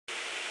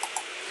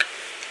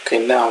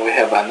Okay, now we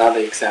have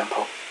another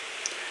example.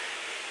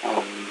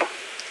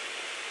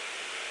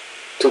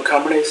 Two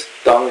companies,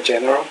 Dollar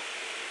General,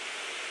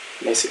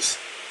 Macy's.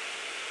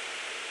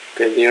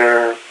 Okay, they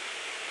are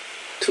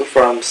two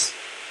firms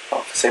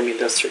of same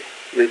industry,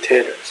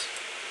 retailers,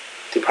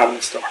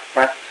 department store,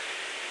 right?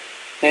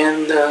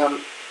 And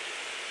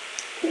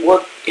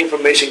what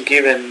information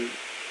given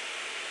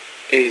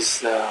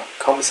is the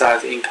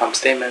common-size income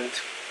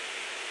statement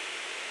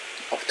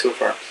of two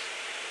firms.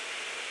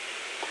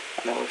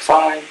 And then we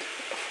find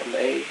from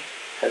A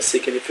has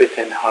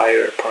significantly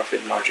higher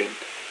profit margin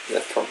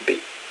than from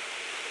B.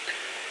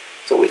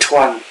 So which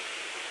one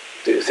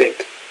do you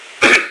think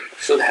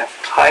should have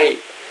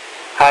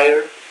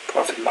higher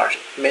profit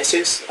margin,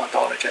 Macy's or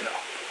Dollar General?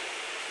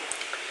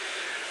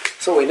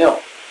 So we know,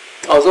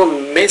 although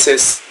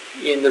Macy's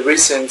in the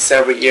recent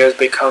several years,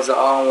 because of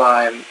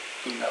online,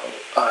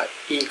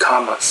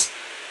 e-commerce,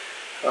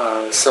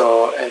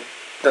 so it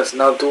does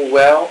not do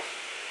well.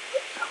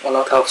 A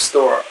lot of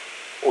stores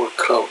were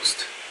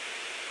closed,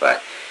 right?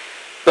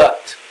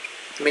 But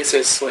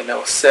Macy's, we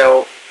know,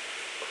 sell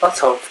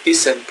lots of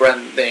decent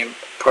brand name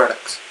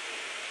products,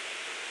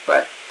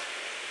 right?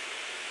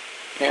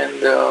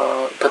 And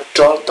but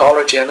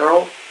Dollar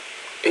General,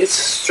 its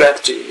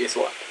strategy is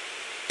what?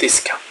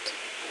 Discount,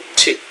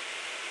 cheap,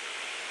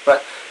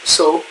 right?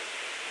 So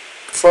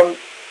from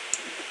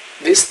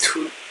these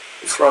two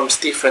firms'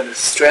 different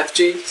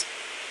strategies,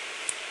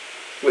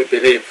 we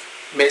believe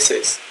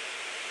Macy's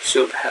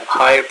should have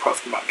higher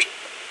profit margin.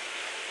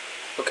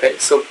 Okay,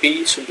 so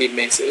B should be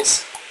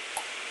Macy's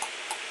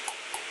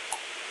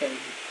and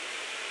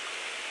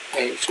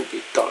A should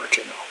be Dollar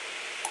General.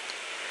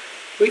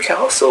 We can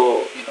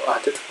also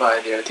identify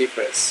their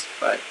difference,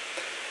 right?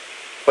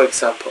 For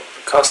example,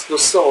 the cost of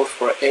goods sold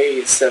for A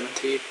is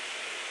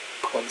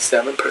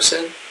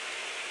 70.7%,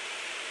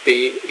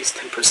 B is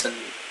 10%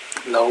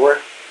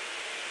 lower.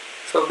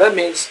 So that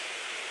means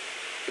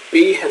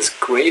B has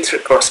greater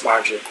gross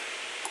margin.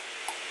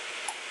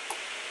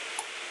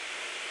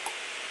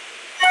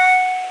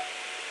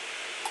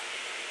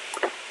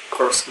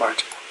 Gross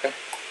margin, okay?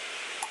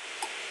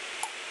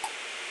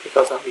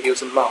 Because I'm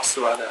using mouse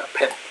rather than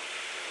pen.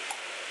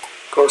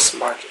 Gross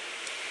margin.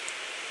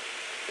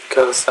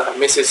 Because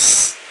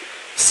Macy's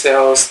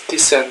sells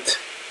decent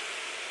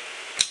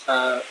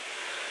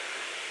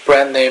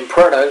brand name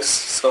products,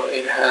 so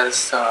it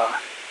has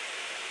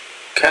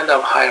kind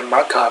of higher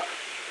markup,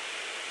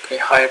 okay,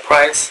 higher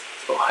price,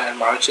 so higher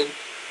margin.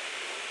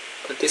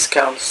 The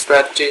discount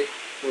strategy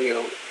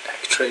will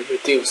actually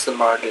reduce the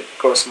margin,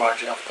 gross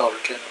margin of Dollar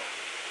General.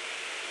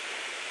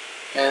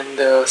 And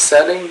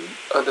selling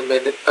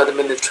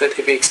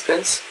administrative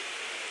expense,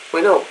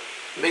 we know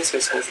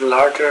Macy's has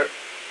larger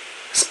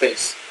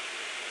space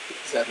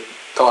than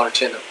Dollar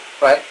General,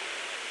 right?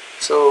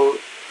 So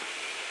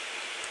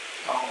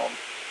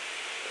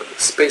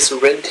space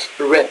rent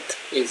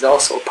is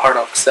also part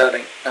of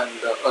selling and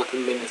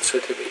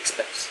administrative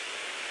expense.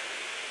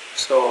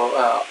 So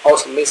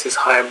also Macy's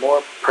hire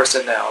more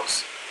personnel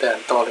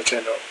than Dollar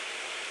General.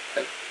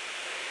 Right?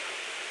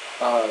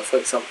 For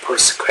example, per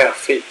square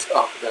feet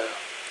of the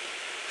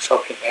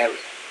shopping area.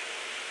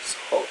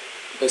 So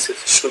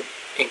Macy's should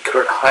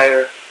incur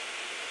higher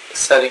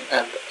selling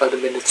and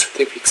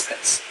administrative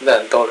expense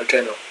than Dollar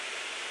General.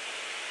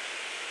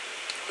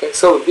 Okay,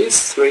 so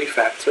these three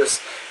factors,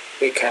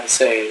 we can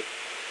say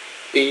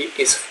B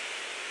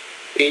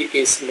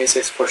is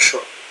Macy's for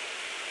sure,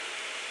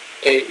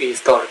 A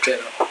is Dollar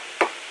General.